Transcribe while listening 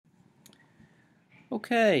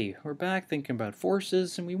Okay, we're back thinking about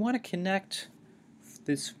forces, and we want to connect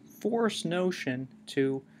this force notion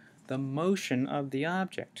to the motion of the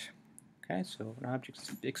object. Okay, so an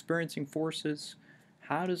object's experiencing forces,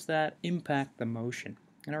 how does that impact the motion?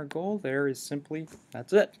 And our goal there is simply,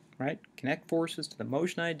 that's it, right? Connect forces to the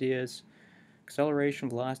motion ideas, acceleration,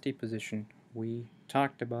 velocity, position we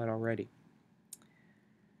talked about already.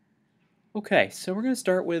 Okay, so we're going to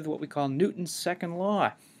start with what we call Newton's second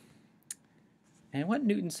law. And what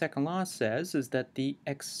Newton's second law says is that the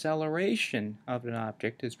acceleration of an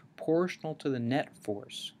object is proportional to the net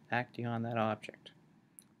force acting on that object.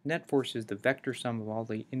 Net force is the vector sum of all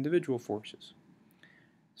the individual forces.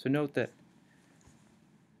 So note that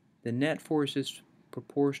the net force is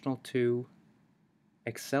proportional to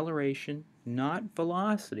acceleration, not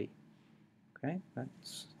velocity. Okay,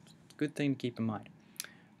 that's a good thing to keep in mind.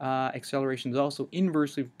 Acceleration is also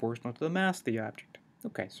inversely proportional to the mass of the object.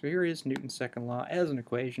 Okay, so here is Newton's second law as an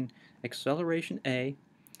equation. Acceleration A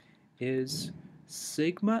is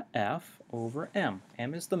sigma F over m.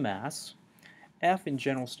 M is the mass. F in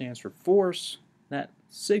general stands for force. That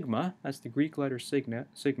sigma, that's the Greek letter sigma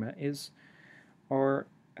is our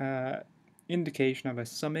indication of a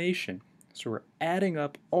summation. So we're adding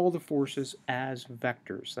up all the forces as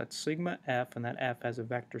vectors. That's sigma F, and that F has a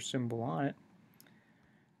vector symbol on it.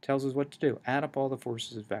 Tells us what to do. Add up all the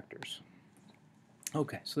forces as vectors.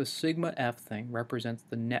 Okay, so the sigma F thing represents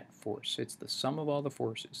the net force. It's the sum of all the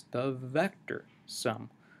forces, the vector sum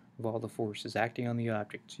of all the forces acting on the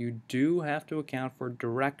object. You do have to account for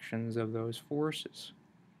directions of those forces.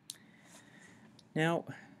 Now,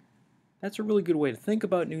 that's a really good way to think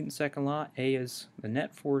about Newton's second law. A is the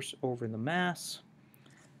net force over the mass.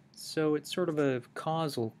 So it's sort of a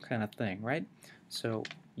causal kind of thing, right? So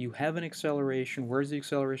you have an acceleration. Where does the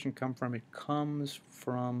acceleration come from? It comes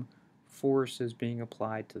from forces being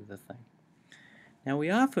applied to the thing. Now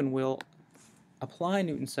we often will apply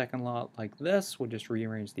Newton's second law like this. We'll just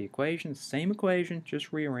rearrange the equation. Same equation,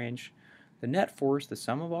 just rearrange. The net force, the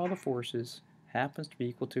sum of all the forces, happens to be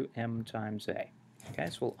equal to m times a. Okay,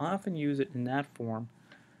 so we'll often use it in that form,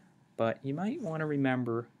 but you might want to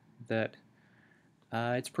remember that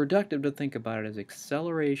it's productive to think about it as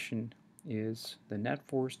acceleration is the net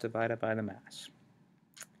force divided by the mass.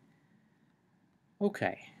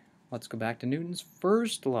 Okay, let's go back to Newton's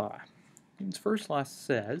first law. Newton's first law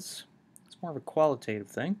says, it's more of a qualitative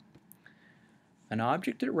thing, an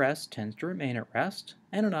object at rest tends to remain at rest,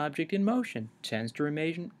 and an object in motion tends to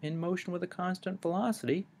remain in motion with a constant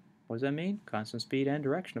velocity. What does that mean? Constant speed and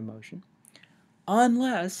direction of motion,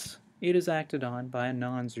 unless it is acted on by a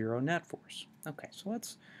non-zero net force. Okay, so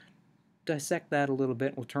let's dissect that a little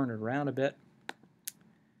bit. We'll turn it around a bit.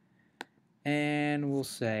 And we'll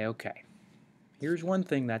say, okay, here's one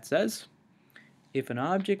thing that says, if an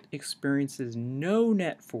object experiences no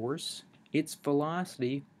net force, its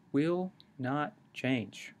velocity will not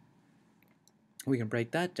change. We can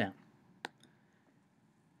break that down.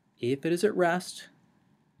 If it is at rest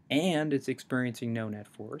and it's experiencing no net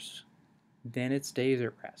force, then it stays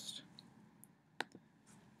at rest.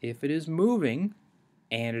 If it is moving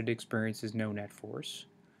and it experiences no net force,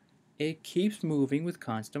 it keeps moving with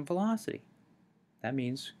constant velocity. That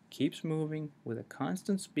means keeps moving with a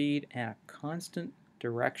constant speed and a constant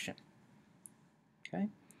direction. Okay?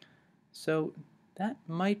 So that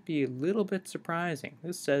might be a little bit surprising.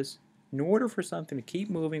 This says, in order for something to keep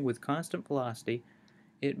moving with constant velocity,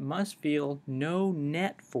 it must feel no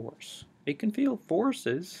net force. It can feel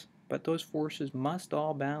forces, but those forces must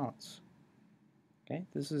all balance. Okay?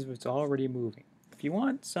 This is what's already moving. If you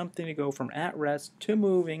want something to go from at rest to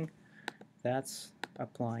moving, that's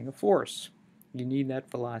applying a force. You need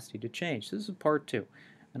that velocity to change. This is part 2.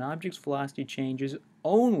 An object's velocity changes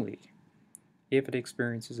only if it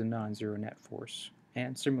experiences a non-zero net force.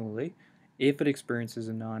 And similarly, if it experiences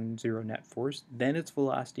a non-zero net force, then its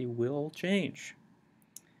velocity will change.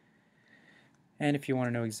 And if you want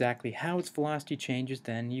to know exactly how its velocity changes,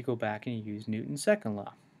 then you go back and you use Newton's second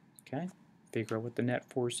law. Okay? Figure out what the net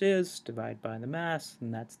force is, divide by the mass,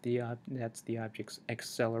 and that's the object's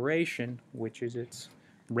acceleration, which is its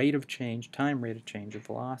rate of change, time rate of change of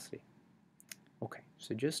velocity. Okay,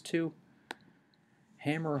 so just to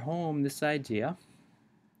hammer home this idea,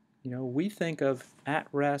 we think of at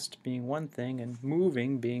rest being one thing and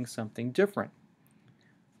moving being something different.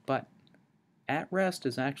 But at rest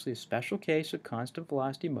is actually a special case of constant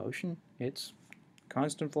velocity motion. It's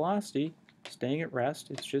constant velocity staying at rest.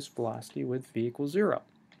 It's just velocity with v equals 0.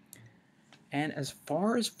 And as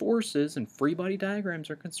far as forces and free body diagrams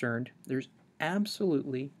are concerned, there's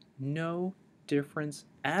absolutely no difference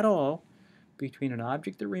at all between an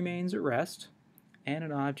object that remains at rest and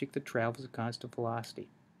an object that travels at constant velocity.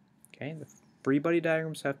 Okay, the free body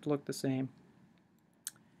diagrams have to look the same.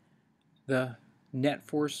 The net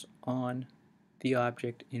force on the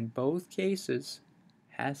object in both cases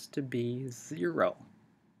has to be 0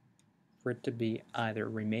 for it to be either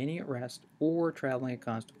remaining at rest or traveling at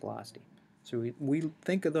constant velocity. So we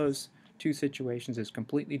think of those two situations as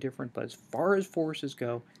completely different, but as far as forces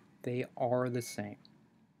go, they are the same.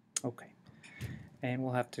 Okay, and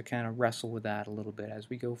we'll have to kind of wrestle with that a little bit as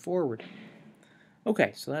we go forward.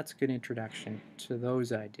 Okay, so that's a good introduction to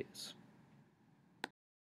those ideas.